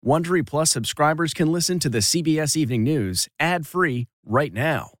Wondery Plus subscribers can listen to the CBS Evening News ad-free right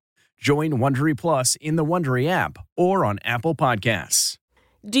now. Join Wondery Plus in the Wondery app or on Apple Podcasts.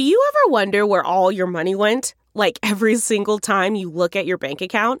 Do you ever wonder where all your money went? Like every single time you look at your bank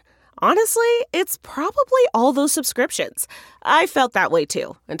account? Honestly, it's probably all those subscriptions. I felt that way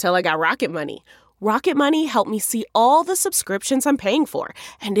too, until I got Rocket Money. Rocket Money helped me see all the subscriptions I'm paying for,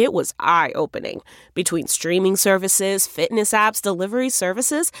 and it was eye-opening. Between streaming services, fitness apps, delivery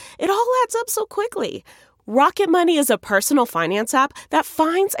services, it all adds up so quickly. Rocket Money is a personal finance app that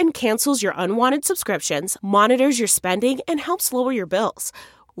finds and cancels your unwanted subscriptions, monitors your spending, and helps lower your bills.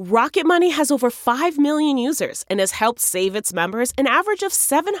 Rocket Money has over 5 million users and has helped save its members an average of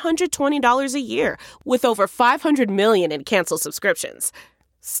 $720 a year, with over 500 million in canceled subscriptions.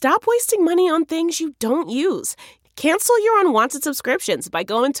 Stop wasting money on things you don't use. Cancel your unwanted subscriptions by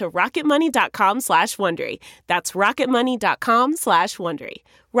going to rocketmoney.com/Wondery. That's rocketmoney.com/Wondery.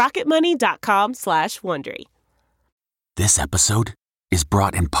 rocketmoney.com/Wondery. This episode is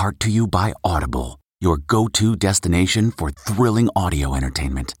brought in part to you by Audible, your go-to destination for thrilling audio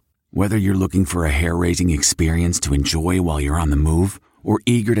entertainment. Whether you're looking for a hair-raising experience to enjoy while you're on the move or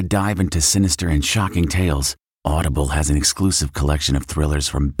eager to dive into sinister and shocking tales, Audible has an exclusive collection of thrillers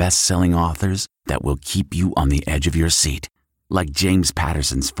from best-selling authors that will keep you on the edge of your seat. Like James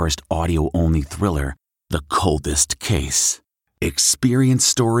Patterson's first audio-only thriller, The Coldest Case. Experience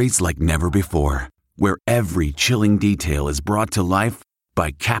stories like never before, where every chilling detail is brought to life by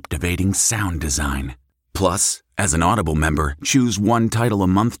captivating sound design. Plus, as an Audible member, choose one title a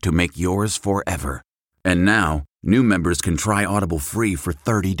month to make yours forever. And now, new members can try Audible free for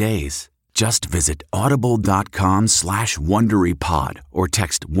 30 days. Just visit audible.com/WonderyPod or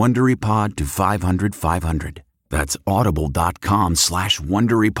text WonderyPod to 500-500. That's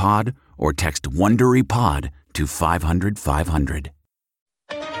audible.com/WonderyPod or text WonderyPod to 500-500.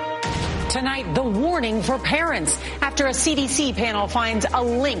 Tonight, the warning for parents after a CDC panel finds a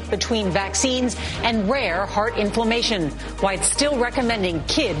link between vaccines and rare heart inflammation. Why it's still recommending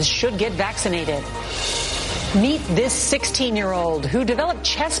kids should get vaccinated. Meet this 16-year-old who developed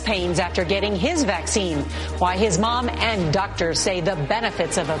chest pains after getting his vaccine. Why his mom and doctors say the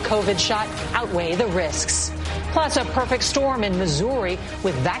benefits of a COVID shot outweigh the risks. Plus, a perfect storm in Missouri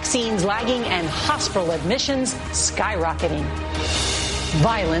with vaccines lagging and hospital admissions skyrocketing.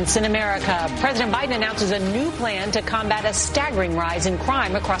 Violence in America. President Biden announces a new plan to combat a staggering rise in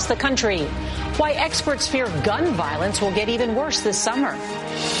crime across the country. Why experts fear gun violence will get even worse this summer.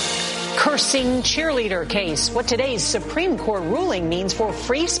 Cursing cheerleader case. What today's Supreme Court ruling means for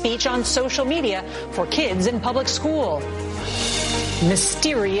free speech on social media for kids in public school.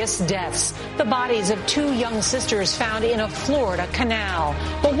 Mysterious deaths. The bodies of 2 young sisters found in a Florida canal.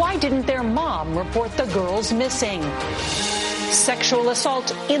 But why didn't their mom report the girls missing? Sexual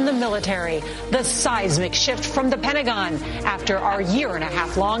assault in the military. The seismic shift from the Pentagon after our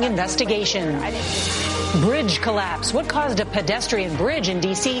year-and-a-half-long investigation. Bridge collapse. What caused a pedestrian bridge in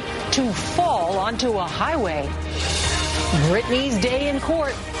D.C. to fall onto a highway? Britney's day in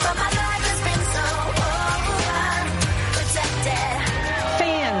court.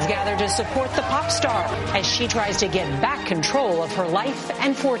 Fans gather to support the pop star as she tries to get back control of her life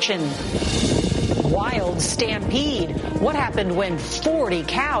and fortune. Wild stampede. What happened when 40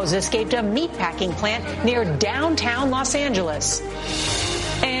 cows escaped a meatpacking plant near downtown Los Angeles?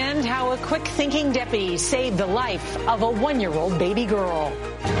 And how a quick-thinking deputy saved the life of a 1-year-old baby girl.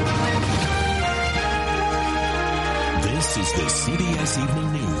 This is the CBS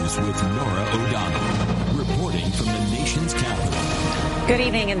Evening News with Norah O'Donnell, reporting from the nation's capital. Good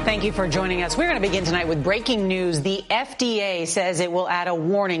evening, and thank you for joining us. We're going to begin tonight with breaking news. The FDA says it will add a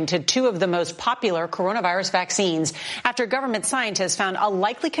warning to 2 of the most popular coronavirus vaccines after government scientists found a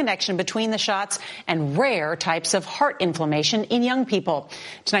likely connection between the shots and rare types of heart inflammation in young people.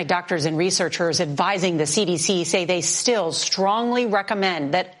 Tonight, doctors and researchers advising the CDC say they still strongly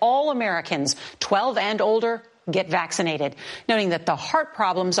recommend that all Americans 12 and older get vaccinated, noting that the heart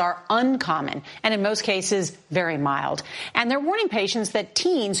problems are uncommon and in most cases very mild. And they're warning patients that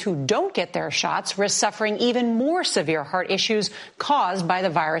teens who don't get their shots risk suffering even more severe heart issues caused by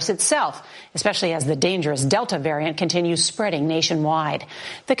the virus itself, especially as the dangerous Delta variant continues spreading nationwide.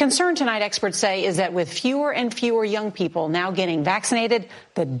 The concern tonight, experts say, is that with fewer and fewer young people now getting vaccinated,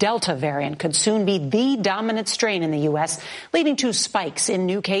 the Delta variant could soon be the dominant strain in the U.S., leading to spikes in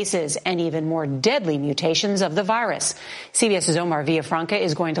new cases and even more deadly mutations of the virus. CBS's Omar Villafranca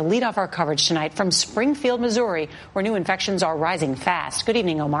is going to lead off our coverage tonight from Springfield, Missouri, where new infections are rising fast. Good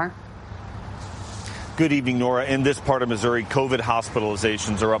evening, Omar. Good evening, Nora. In this part of Missouri, COVID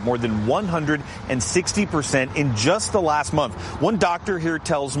hospitalizations are up more than 160% in just the last month. One doctor here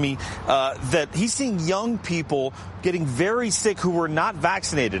tells me that he's seeing young people getting very sick who were not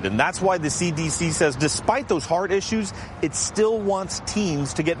vaccinated. And that's why the CDC says despite those heart issues, it still wants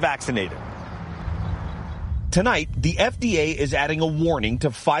teens to get vaccinated. Tonight, the FDA is adding a warning to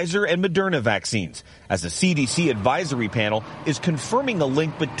Pfizer and Moderna vaccines as the CDC advisory panel is confirming a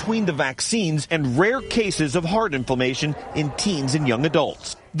link between the vaccines and rare cases of heart inflammation in teens and young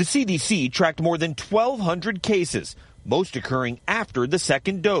adults. The CDC tracked more than 1,200 cases, most occurring after the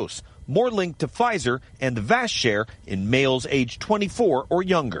second dose, more linked to Pfizer and the vast share in males aged 24 or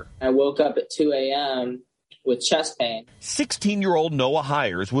younger. I woke up at 2 a.m. with chest pain. 16-year-old Noah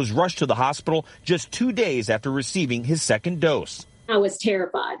Hires was rushed to the hospital just 2 days after receiving his second dose. I was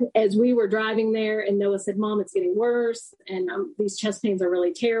terrified. As we were driving there and Noah said, "Mom, it's getting worse, and these chest pains are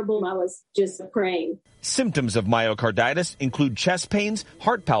really terrible," I was just praying. Symptoms of myocarditis include chest pains,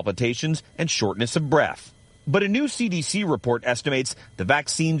 heart palpitations, and shortness of breath. But a new CDC report estimates the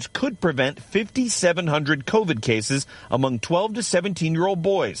vaccines could prevent 5,700 COVID cases among 12 to 17-year-old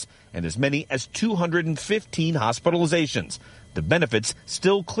boys and as many as 215 hospitalizations. The benefits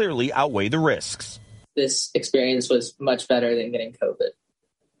still clearly outweigh the risks. This experience was much better than getting COVID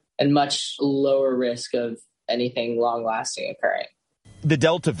and much lower risk of anything long-lasting occurring. The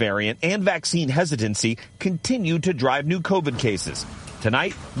Delta variant and vaccine hesitancy continue to drive new COVID cases.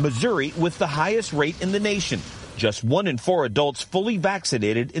 Tonight, Missouri with the highest rate in the nation. Just 1 in 4 adults fully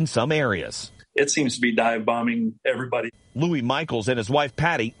vaccinated in some areas. It seems to be dive bombing everybody. Louis Michaels and his wife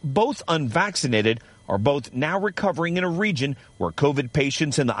Patty, both unvaccinated, are both now recovering in a region where COVID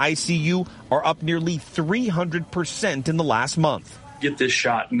patients in the ICU are up nearly 300% in the last month. Get this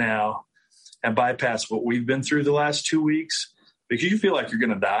shot now and bypass what we've been through the last 2 weeks because you feel like you're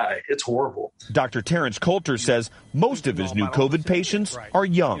going to die. It's horrible. Dr. Terrence Coulter says most of his new COVID patients are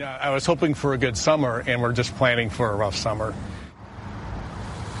young. I was hoping for a good summer, and we're just planning for a rough summer.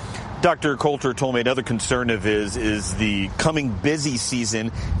 Dr. Coulter told me another concern of his is the coming busy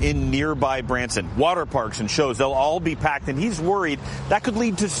season in nearby Branson. Water parks and shows, they'll all be packed, and he's worried that could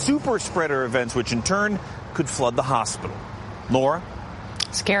lead to super spreader events, which in turn could flood the hospital. Laura?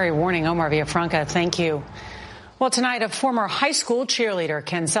 Scary warning, Omar Villafranca. Thank you. Well, tonight, a former high school cheerleader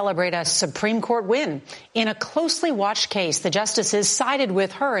can celebrate a Supreme Court win. In a closely watched case, the justices sided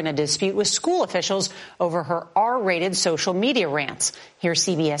with her in a dispute with school officials over her R-rated social media rants. Here's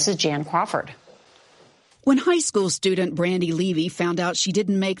CBS's Jan Crawford. When high school student Brandy Levy found out she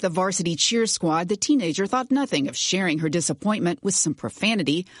didn't make the varsity cheer squad, the teenager thought nothing of sharing her disappointment with some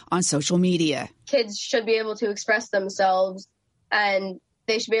profanity on social media. Kids should be able to express themselves, and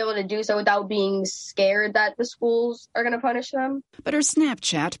they should be able to do so without being scared that the schools are going to punish them. But her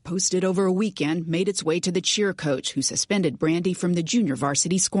Snapchat, posted over a weekend, made its way to the cheer coach who suspended Brandy from the junior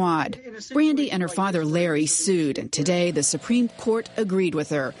varsity squad. Brandy and her father Larry sued, and today the Supreme Court agreed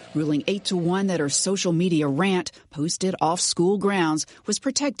with her, ruling 8-1 that her social media rant, posted off school grounds, was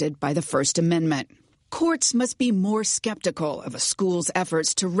protected by the First Amendment. Courts must be more skeptical of a school's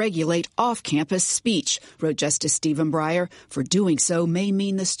efforts to regulate off-campus speech, wrote Justice Stephen Breyer. For doing so may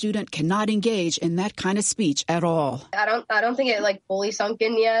mean the student cannot engage in that kind of speech at all. I don't think it fully sunk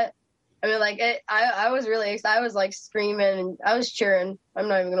in yet. I mean, I was really excited. I was screaming and I was cheering. I'm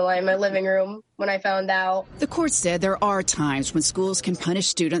not even going to lie, in my living room when I found out. The court said there are times when schools can punish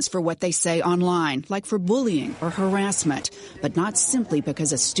students for what they say online, like for bullying or harassment, but not simply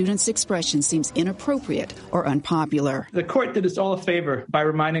because a student's expression seems inappropriate or unpopular. The court did us all a favor by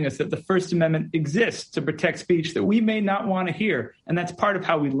reminding us that the First Amendment exists to protect speech that we may not want to hear, and that's part of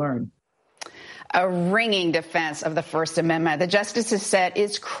how we learn. A ringing defense of the First Amendment. The justices said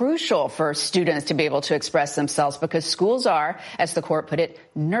it's crucial for students to be able to express themselves because schools are, as the court put it,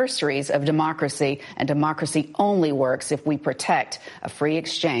 nurseries of democracy, and democracy only works if we protect a free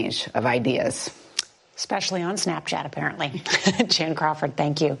exchange of ideas. Especially on Snapchat, apparently. Jan Crawford,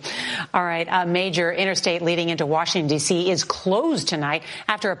 thank you. All right, a major interstate leading into Washington, D.C. is closed tonight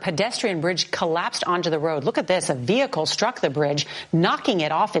after a pedestrian bridge collapsed onto the road. Look at this. A vehicle struck the bridge, knocking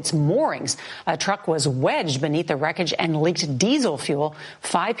it off its moorings. A truck was wedged beneath the wreckage and leaked diesel fuel.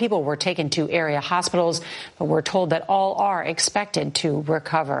 5 people were taken to area hospitals, but we're told that all are expected to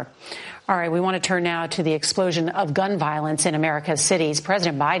recover. All right, we want to turn now to the explosion of gun violence in America's cities.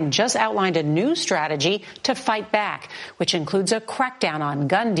 President Biden just outlined a new strategy to fight back, which includes a crackdown on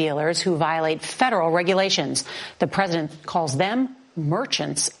gun dealers who violate federal regulations. The president calls them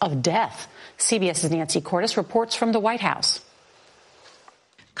merchants of death. CBS's Nancy Cordes reports from the White House.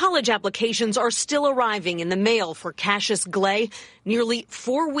 College applications are still arriving in the mail for Cassius Clay, nearly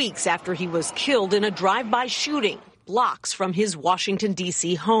 4 weeks after he was killed in a drive-by shooting, blocks from his Washington,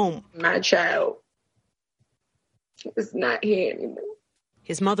 D.C. home. My child is not here anymore.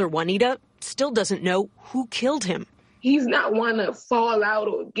 His mother, Juanita, still doesn't know who killed him. He's not one to fall out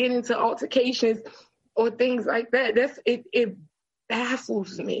or get into altercations or things like that. It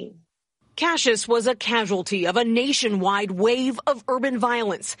baffles me. Cassius was a casualty of a nationwide wave of urban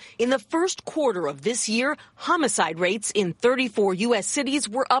violence. In the first quarter of this year, homicide rates in 34 U.S. cities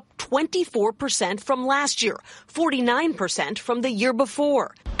were up 24% from last year, 49% from the year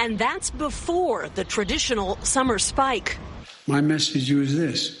before. And that's before the traditional summer spike. My message to you is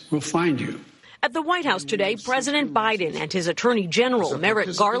this: we'll find you. At the White House today, President Biden and his Attorney General,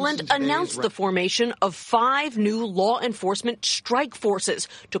 Merrick Garland, announced the formation of 5 new law enforcement strike forces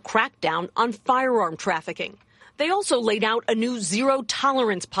to crack down on firearm trafficking. They also laid out a new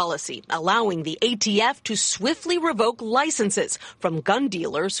zero-tolerance policy, allowing the ATF to swiftly revoke licenses from gun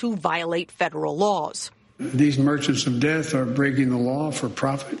dealers who violate federal laws. These merchants of death are breaking the law for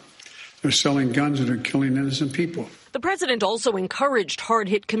profit. They're selling guns that are killing innocent people. The president also encouraged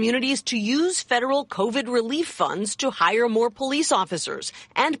hard-hit communities to use federal COVID relief funds to hire more police officers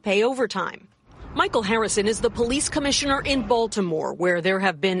and pay overtime. Michael Harrison is the police commissioner in Baltimore, where there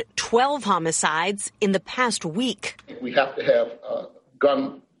have been 12 homicides in the past week. We have to have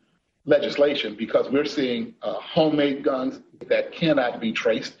gun legislation because we're seeing homemade guns that cannot be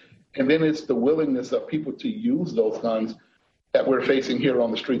traced. And then it's the willingness of people to use those guns that we're facing here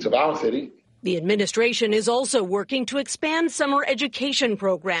on the streets of our city. The administration is also working to expand summer education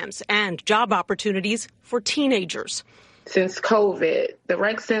programs and job opportunities for teenagers. Since COVID, the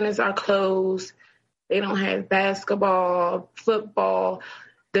rec centers are closed. They don't have basketball, football.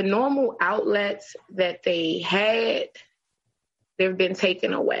 The normal outlets that they had, they've been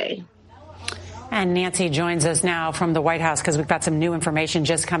taken away. And Nancy joins us now from the White House because we've got some new information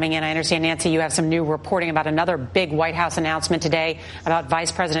just coming in. I understand, Nancy, you have some new reporting about another big White House announcement today about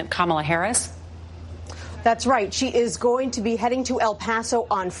Vice President Kamala Harris. That's right. She is going to be heading to El Paso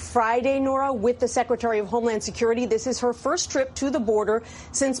on Friday, Nora, with the Secretary of Homeland Security. This is her first trip to the border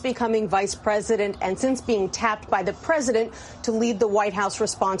since becoming vice president and since being tapped by the president to lead the White House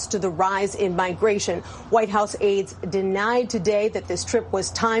response to the rise in migration. White House aides denied today that this trip was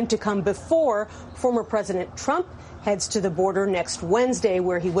timed to come before former President Trump heads to the border next Wednesday,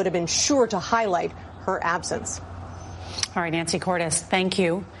 where he would have been sure to highlight her absence. All right, Nancy Cordes, thank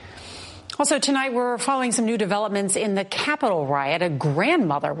you. Also tonight, we're following some new developments in the Capitol riot. A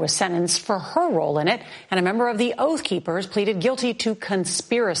grandmother was sentenced for her role in it, and a member of the Oath Keepers pleaded guilty to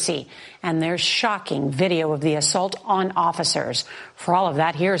conspiracy. And there's shocking video of the assault on officers. For all of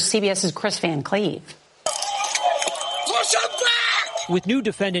that, here's CBS's Chris Van Cleve. With new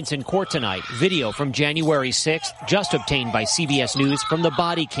defendants in court tonight, video from January 6th just obtained by CBS News from the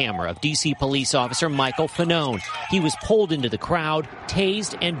body camera of D.C. police officer Michael Fanone. He was pulled into the crowd,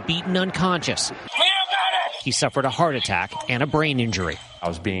 tased, and beaten unconscious. He suffered a heart attack and a brain injury. I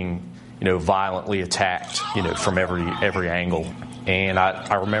was being, violently attacked, from every angle. And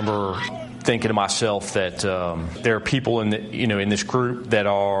I remember thinking to myself that there are people in this group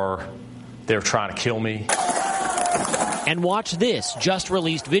they're trying to kill me. And watch this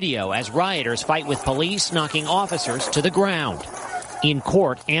just-released video as rioters fight with police, knocking officers to the ground. In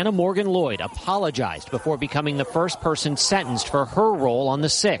court, Anna Morgan Lloyd apologized before becoming the first person sentenced for her role on the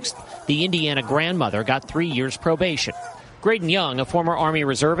 6th. The Indiana grandmother got 3 years probation. Graydon Young, a former Army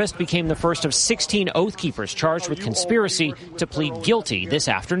reservist, became the first of 16 Oath Keepers charged with conspiracy to plead guilty this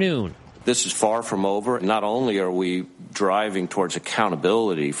afternoon. This is far from over. Not only are we driving towards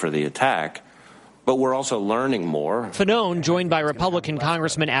accountability for the attack, but we're also learning more. Fanone, joined by Republican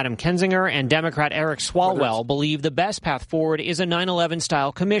Congressman Adam Kinzinger and Democrat Eric Swalwell, believe the best path forward is a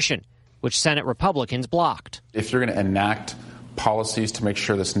 9/11-style commission, which Senate Republicans blocked. If you're going to enact policies to make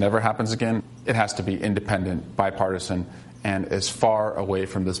sure this never happens again, it has to be independent, bipartisan, and as far away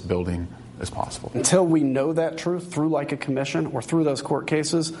from this building as possible. Until we know that truth through like a commission or through those court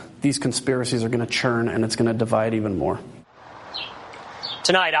cases, these conspiracies are going to churn and it's going to divide even more.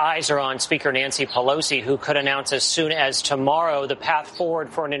 Tonight, eyes are on Speaker Nancy Pelosi, who could announce as soon as tomorrow the path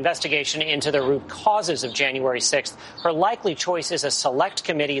forward for an investigation into the root causes of January 6th. Her likely choice is a select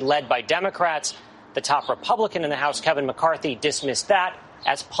committee led by Democrats. The top Republican in the House, Kevin McCarthy, dismissed that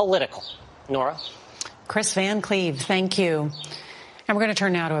as political. Nora? Chris Van Cleve, thank you. And we're going to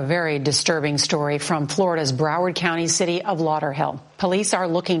turn now to a very disturbing story from Florida's Broward County city of Lauderhill. Police are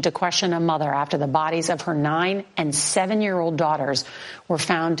looking to question a mother after the bodies of her 9- and 7-year-old daughters were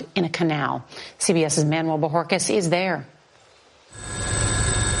found in a canal. CBS's Manuel Bojorquez is there.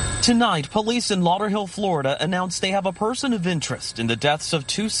 Tonight, police in Lauderhill, Florida announced they have a person of interest in the deaths of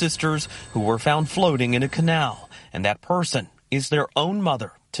two sisters who were found floating in a canal. And that person is their own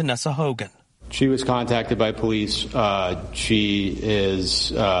mother, Tanessa Hogan. She was contacted by police. She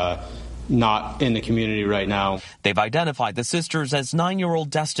is not in the community right now. They've identified the sisters as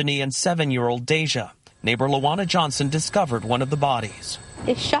 9-year-old Destiny and 7-year-old Deja. Neighbor Lawana Johnson discovered one of the bodies.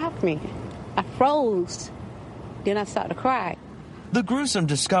 It shocked me. I froze. Then I started to cry. The gruesome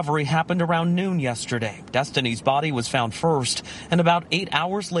discovery happened around noon yesterday. Destiny's body was found first, and about 8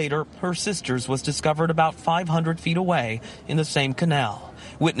 hours later, her sister's was discovered about 500 feet away in the same canal.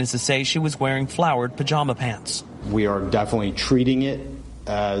 Witnesses say she was wearing flowered pajama pants. We are definitely treating it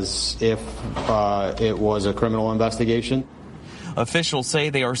as if it was a criminal investigation. Officials say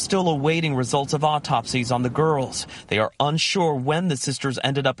they are still awaiting results of autopsies on the girls. They are unsure when the sisters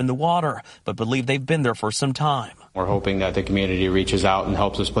ended up in the water, but believe they've been there for some time. We're hoping that the community reaches out and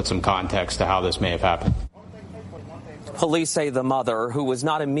helps us put some context to how this may have happened. Police say the mother, who was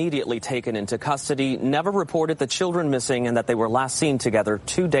not immediately taken into custody, never reported the children missing and that they were last seen together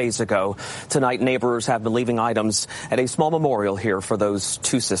 2 days ago. Tonight, neighbors have been leaving items at a small memorial here for those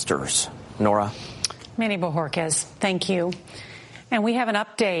two sisters. Nora? Manny Bojorquez, thank you. And we have an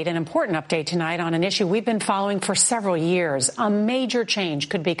update, an important update tonight on an issue we've been following for several years. A major change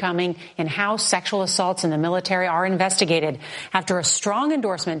could be coming in how sexual assaults in the military are investigated after a strong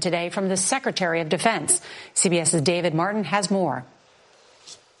endorsement today from the Secretary of Defense. CBS's David Martin has more.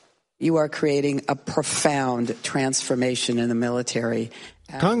 You are creating a profound transformation in the military.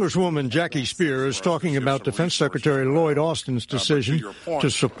 Congresswoman Jackie Speier is talking about Defense Secretary Lloyd Austin's decision to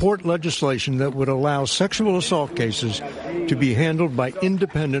support legislation that would allow sexual assault cases to be handled by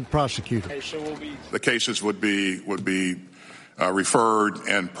independent prosecutors. The cases would be referred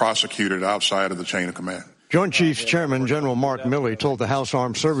and prosecuted outside of the chain of command. Joint Chiefs Chairman General Mark Milley told the House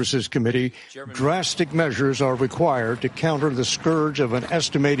Armed Services Committee drastic measures are required to counter the scourge of an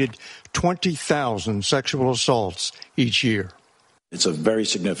estimated 20,000 sexual assaults each year. It's a very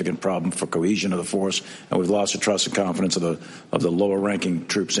significant problem for cohesion of the force, and we've lost the trust and confidence of the lower-ranking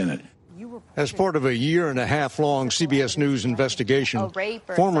troops in it. As part of a year-and-a-half-long CBS News investigation,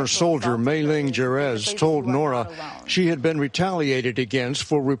 former soldier Mei-Ling Jerez told Nora she had been retaliated against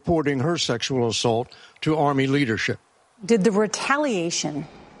for reporting her sexual assault to Army leadership. Did the retaliation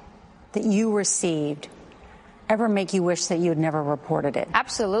that you received ever make you wish that you had never reported it?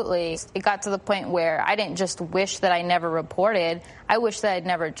 Absolutely. It got to the point where I didn't just wish that I never reported. I wish that I'd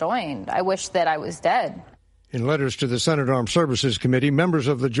never joined. I wish that I was dead. In letters to the Senate Armed Services Committee, members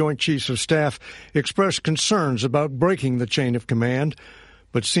of the Joint Chiefs of Staff expressed concerns about breaking the chain of command,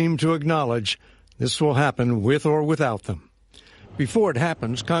 but seem to acknowledge this will happen with or without them. Before it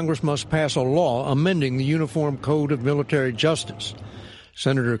happens, Congress must pass a law amending the Uniform Code of Military Justice.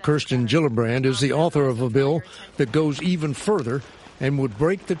 Senator Kirsten Gillibrand is the author of a bill that goes even further and would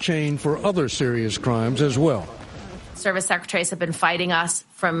break the chain for other serious crimes as well. Service secretaries have been fighting us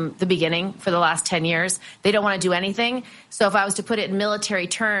from the beginning for the last 10 years. They don't want to do anything. So if I was to put it in military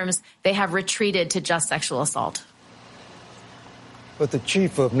terms, they have retreated to just sexual assault. But the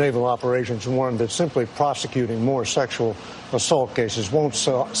chief of naval operations warned that simply prosecuting more sexual assault cases won't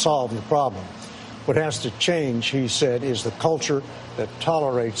solve the problem. What has to change, he said, is the culture that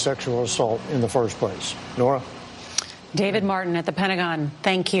tolerates sexual assault in the first place. Nora? David Martin at the Pentagon,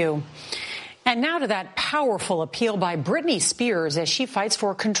 thank you. And now to that powerful appeal by Britney Spears as she fights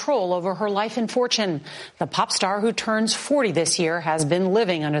for control over her life and fortune. The pop star, who turns 40 this year, has been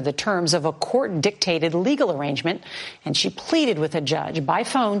living under the terms of a court-dictated legal arrangement, and she pleaded with a judge by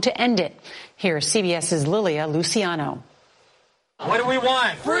phone to end it. Here's CBS's Lilia Luciano. What do we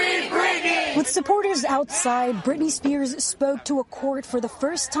want? Free Britney! With supporters outside, Britney Spears spoke to a court for the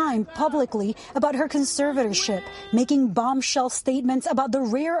first time publicly about her conservatorship, making bombshell statements about the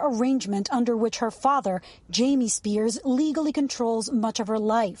rare arrangement under which her father, Jamie Spears, legally controls much of her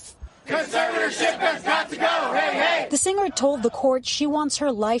life. Conservatorship has got to go! Hey, hey! The singer told the court she wants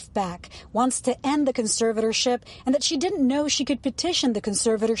her life back, wants to end the conservatorship, and that she didn't know she could petition the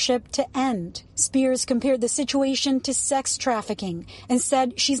conservatorship to end. Spears compared the situation to sex trafficking and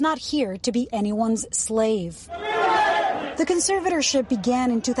said she's not here to be anyone's slave. The conservatorship began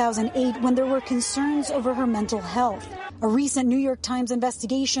in 2008 when there were concerns over her mental health. A recent New York Times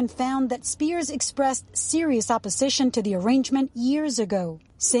investigation found that Spears expressed serious opposition to the arrangement years ago,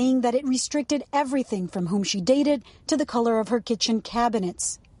 saying that it restricted everything from whom she dated to the color of her kitchen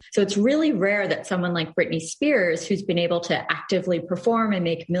cabinets. So it's really rare that someone like Britney Spears, who's been able to actively perform and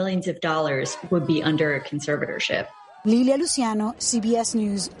make millions of dollars, would be under a conservatorship. Lilia Luciano, CBS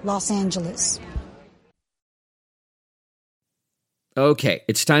News, Los Angeles. Okay,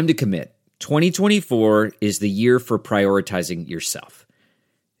 it's time to commit. 2024 is the year for prioritizing yourself.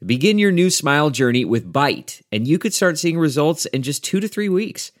 Begin your new smile journey with Byte, and you could start seeing results in just 2 to 3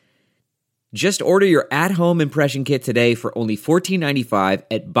 weeks. Just order your at-home impression kit today for only $14.95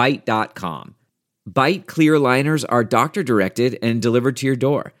 at Byte.com. Byte clear liners are doctor-directed and delivered to your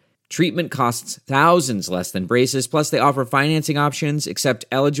door. Treatment costs thousands less than braces, plus they offer financing options, accept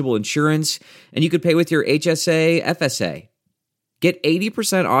eligible insurance, and you could pay with your HSA, FSA. Get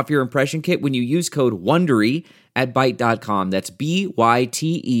 80% off your impression kit when you use code WONDERY at Byte.com. That's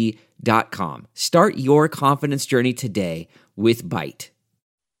BYTE.com. Start your confidence journey today with Byte.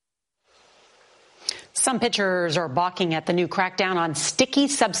 Some pitchers are balking at the new crackdown on sticky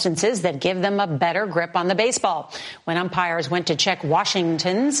substances that give them a better grip on the baseball. When umpires went to check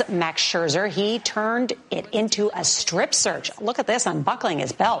Washington's Max Scherzer, he turned it into a strip search. Look at this, unbuckling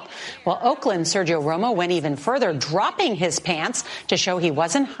his belt. Well, Oakland's Sergio Romo went even further, dropping his pants to show he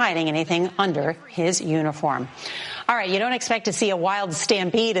wasn't hiding anything under his uniform. All right, you don't expect to see a wild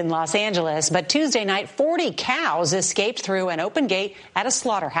stampede in Los Angeles, but Tuesday night, 40 cows escaped through an open gate at a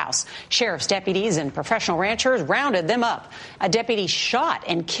slaughterhouse. Sheriff's deputies and professional ranchers rounded them up. A deputy shot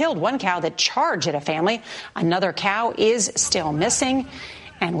and killed one cow that charged at a family. Another cow is still missing,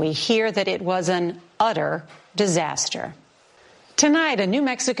 and we hear that it was an utter disaster. Tonight, a New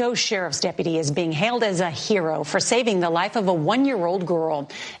Mexico sheriff's deputy is being hailed as a hero for saving the life of a 1-year-old girl.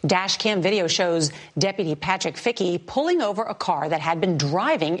 Dash cam video shows Deputy Patrick Fickey pulling over a car that had been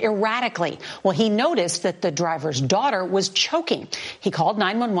driving erratically. Well, he noticed that the driver's daughter was choking. He called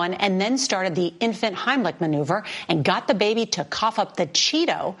 911 and then started the infant Heimlich maneuver and got the baby to cough up the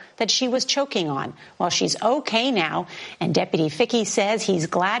Cheeto that she was choking on. Well, she's okay now, and Deputy Fickey says he's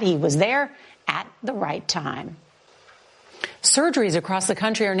glad he was there at the right time. Surgeries across the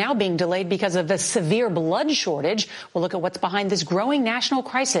country are now being delayed because of a severe blood shortage. We'll look at what's behind this growing national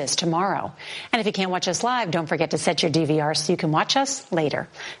crisis tomorrow. And if you can't watch us live, don't forget to set your DVR so you can watch us later.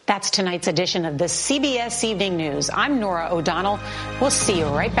 That's tonight's edition of the CBS Evening News. I'm Norah O'Donnell. We'll see you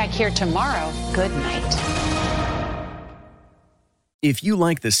right back here tomorrow. Good night. If you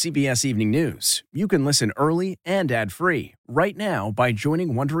like the CBS Evening News, you can listen early and ad-free right now by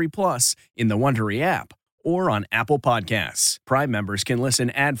joining Wondery Plus in the Wondery app or on Apple Podcasts. Prime members can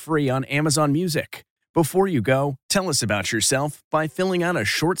listen ad-free on Amazon Music. Before you go, tell us about yourself by filling out a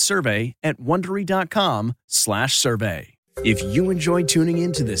short survey at Wondery.com/survey. If you enjoy tuning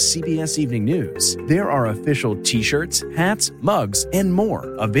into the CBS Evening News, there are official t-shirts, hats, mugs, and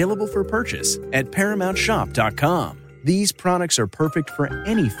more available for purchase at ParamountShop.com. These products are perfect for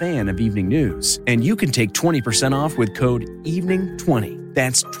any fan of evening news, and you can take 20% off with code EVENING20.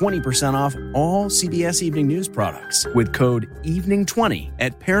 That's 20% off all CBS Evening News products with code EVENING20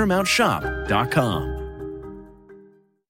 at ParamountShop.com.